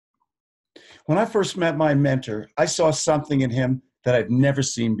When I first met my mentor, I saw something in him that I'd never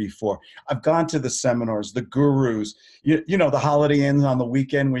seen before. I've gone to the seminars, the gurus, the Holiday Inns on the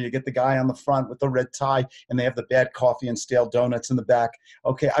weekend where you get the guy on the front with the red tie and they have the bad coffee and stale donuts in the back.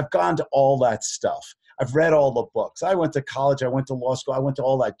 Okay, I've gone to all that stuff. I've read all the books. I went to college. I went to law school. I went to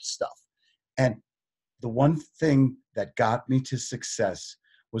all that stuff. And the one thing that got me to success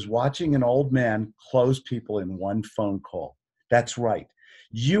was watching an old man close people in one phone call. That's right.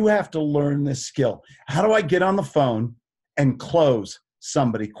 You have to learn this skill. How do I get on the phone and close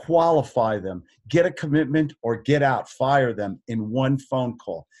somebody, qualify them, get a commitment or get out, fire them in one phone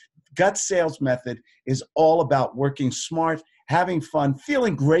call? Gut sales method is all about working smart, having fun,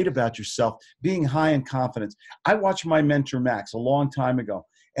 feeling great about yourself, being high in confidence. I watched my mentor, Max, a long time ago,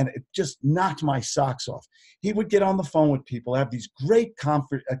 and it just knocked my socks off. He would get on the phone with people, have these great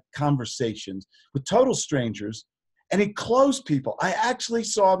conversations with total strangers, and he'd close people. I actually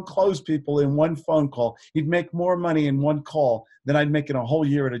saw him close people in one phone call. He'd make more money in one call than I'd make in a whole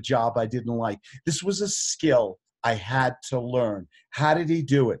year at a job I didn't like. This was a skill I had to learn. How did he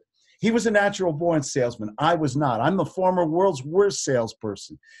do it? He was a natural born salesman. I was not. I'm the former world's worst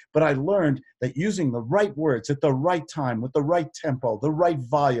salesperson. But I learned that using the right words at the right time, with the right tempo, the right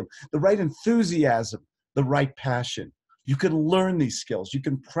volume, the right enthusiasm, the right passion, you can learn these skills. You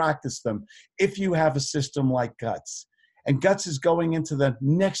can practice them if you have a system like G.U.T.S. And G.U.T.S is going into the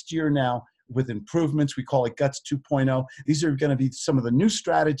next year now with improvements. We call it G.U.T.S 2.0. These are going to be some of the new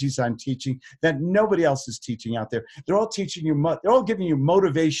strategies I'm teaching that nobody else is teaching out there. They're all teaching you, they're all giving you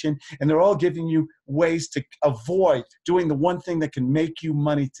motivation, and they're all giving you ways to avoid doing the one thing that can make you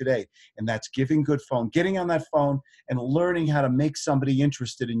money today. And that's giving good phone, getting on that phone and learning how to make somebody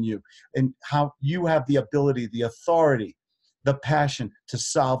interested in you and how you have the ability, the authority, the passion to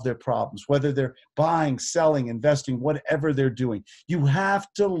solve their problems, whether they're buying, selling, investing, whatever they're doing. You have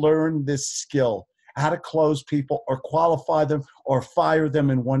to learn this skill, how to close people or qualify them or fire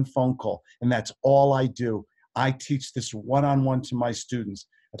them in one phone call. And that's all I do. I teach this one-on-one to my students.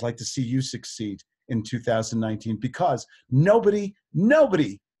 I'd like to see you succeed in 2019 because nobody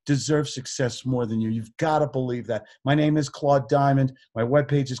deserves success more than you. You've got to believe that. My name is Claude Diamond. My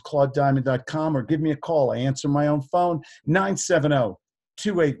webpage is claudediamond.com, or give me a call. I answer my own phone,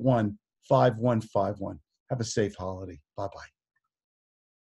 970-281-5151. Have a safe holiday. Bye-bye.